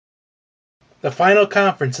The final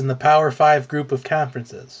conference in the Power 5 group of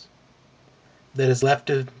conferences that is left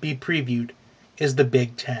to be previewed is the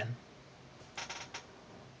Big Ten.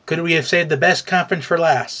 Could we have saved the best conference for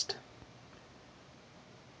last?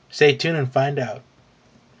 Stay tuned and find out.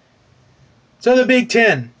 So the Big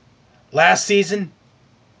Ten. Last season,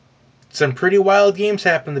 some pretty wild games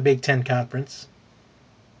happened in the Big Ten Conference.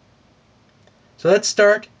 So let's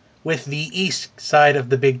start with the East side of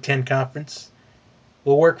the Big Ten Conference.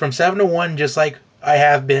 We'll work from 7 to 1 just like I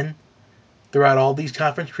have been throughout all these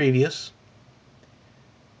conference previews.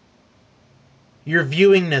 Your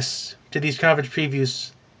viewingness to these conference previews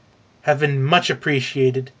have been much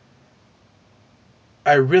appreciated.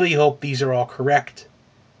 I really hope these are all correct.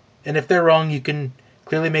 And if they're wrong, you can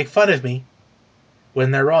clearly make fun of me when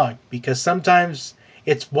they're wrong. Because sometimes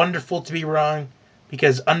it's wonderful to be wrong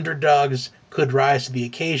because underdogs could rise to the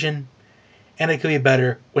occasion. And it could be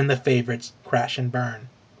better when the favorites crash and burn.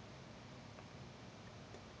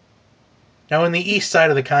 Now on the east side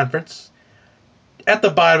of the conference, at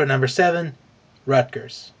the bottom at number 7,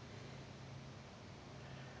 Rutgers.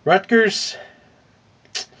 Rutgers,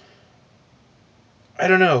 I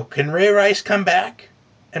don't know. Can Ray Rice come back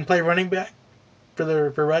and play running back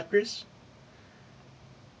for Rutgers?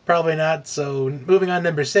 Probably not. So moving on,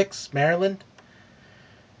 number 6, Maryland.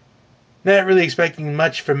 Not really expecting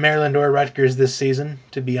much from Maryland or Rutgers this season,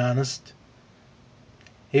 to be honest.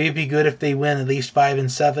 It would be good if they win at least 5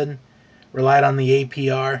 and 7. Relied on the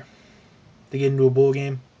APR to get into a bowl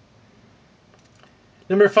game.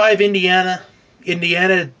 Number 5, Indiana.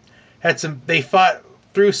 Indiana they fought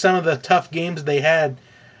through some of the tough games they had,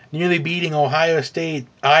 nearly beating Ohio State,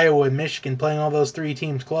 Iowa, and Michigan, playing all those 3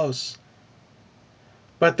 teams close.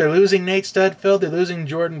 But they're losing Nate Studfeld. They're losing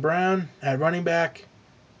Jordan Brown at running back.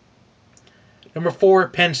 Number 4,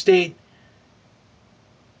 Penn State.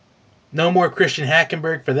 No more Christian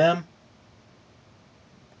Hackenberg for them.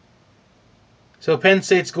 So Penn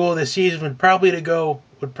State's goal this season would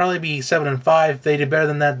probably be 7 and 5. If they did better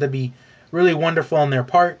than that, that'd be really wonderful on their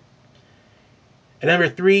part. At number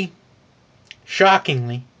 3,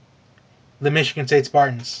 shockingly, the Michigan State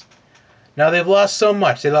Spartans. Now they've lost so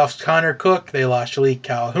much. They lost Connor Cook. They lost Shalik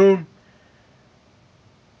Calhoun.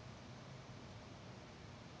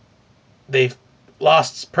 They've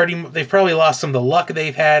probably lost some of the luck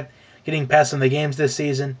they've had getting past some of the games this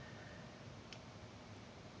season.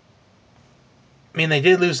 I mean, they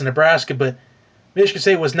did lose to Nebraska, but Michigan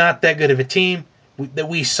State was not that good of a team.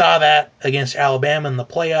 We saw that against Alabama in the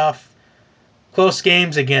playoff. Close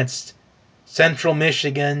games against Central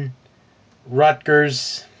Michigan,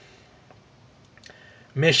 Rutgers,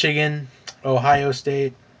 Michigan, Ohio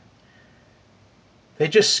State. They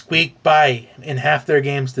just squeaked by in half their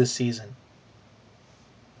games this season.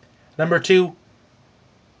 Number 2,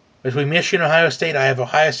 between Michigan and Ohio State, I have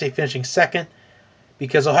Ohio State finishing second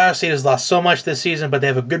because Ohio State has lost so much this season, but they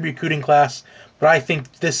have a good recruiting class. But I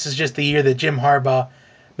think this is just the year that Jim Harbaugh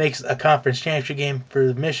makes a conference championship game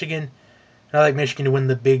for Michigan. And I like Michigan to win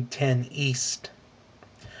the Big Ten East.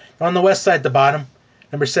 On the west side at the bottom,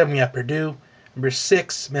 number 7, we have Purdue. Number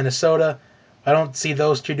 6, Minnesota. I don't see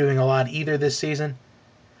those two doing a lot either this season.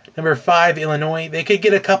 Number 5, Illinois. They could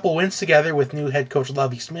get a couple wins together with new head coach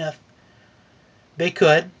Lovie Smith. They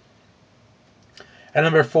could. At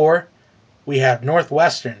number 4, we have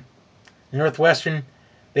Northwestern. Northwestern,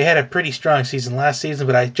 they had a pretty strong season last season,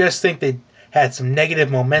 but I just think they had some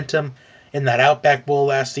negative momentum in that Outback Bowl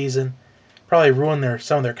last season. Probably ruined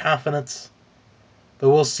some of their confidence. But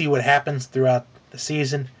we'll see what happens throughout the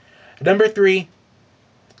season. At number 3,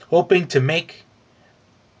 hoping to make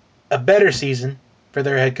a better season for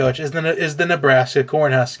their head coach is the Nebraska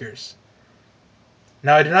Cornhuskers.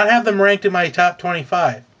 Now, I do not have them ranked in my top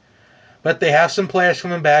 25, but they have some players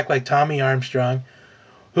coming back like Tommy Armstrong,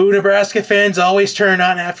 who Nebraska fans always turn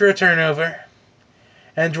on after a turnover,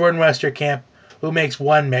 and Jordan Westerkamp, who makes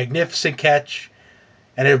one magnificent catch,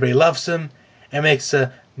 and everybody loves him, and makes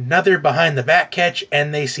another behind-the-back catch,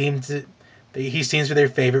 and he seems to be their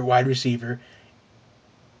favorite wide receiver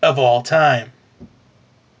of all time.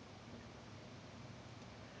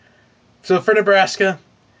 So for Nebraska,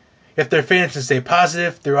 if their fans can stay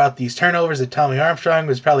positive throughout these turnovers that Tommy Armstrong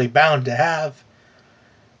was probably bound to have,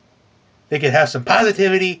 they could have some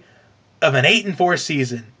positivity of an 8-4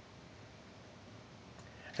 season.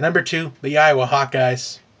 And number 2, the Iowa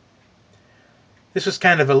Hawkeyes. This was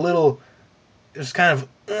for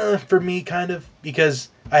me, because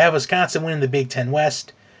I have Wisconsin winning the Big Ten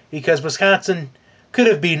West, because Wisconsin could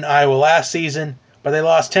have beaten Iowa last season, but they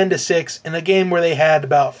lost 10-6 in a game where they had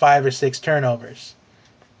about 5 or 6 turnovers.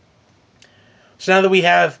 So now that we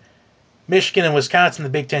have Michigan and Wisconsin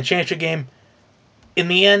in the Big Ten championship game, in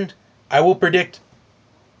the end, I will predict,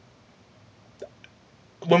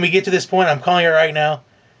 when we get to this point, I'm calling it right now,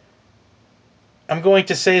 I'm going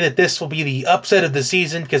to say that this will be the upset of the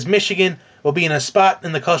season because Michigan will be in a spot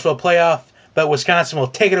in the College Football Playoff, but Wisconsin will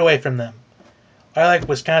take it away from them. I like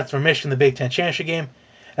Wisconsin for Michigan in the Big Ten Championship game.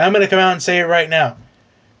 And I'm going to come out and say it right now.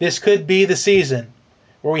 This could be the season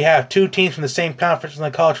where we have two teams from the same conference in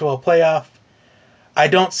the College Football Playoff. I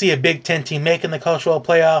don't see a Big Ten team making the College Football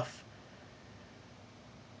Playoff.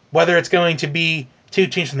 Whether it's going to be two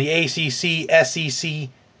teams from the ACC, SEC,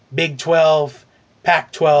 Big 12,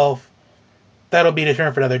 Pac-12, that'll be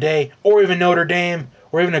determined for another day. Or even Notre Dame,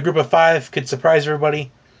 or even a group of 5 could surprise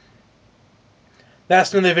everybody.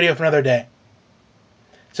 That's another video for another day.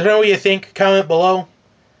 So know what you think. Comment below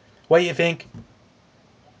what you think.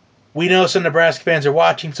 We know some Nebraska fans are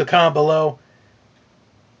watching, so comment below.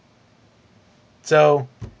 So,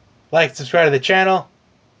 like, subscribe to the channel.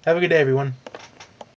 Have a good day, everyone.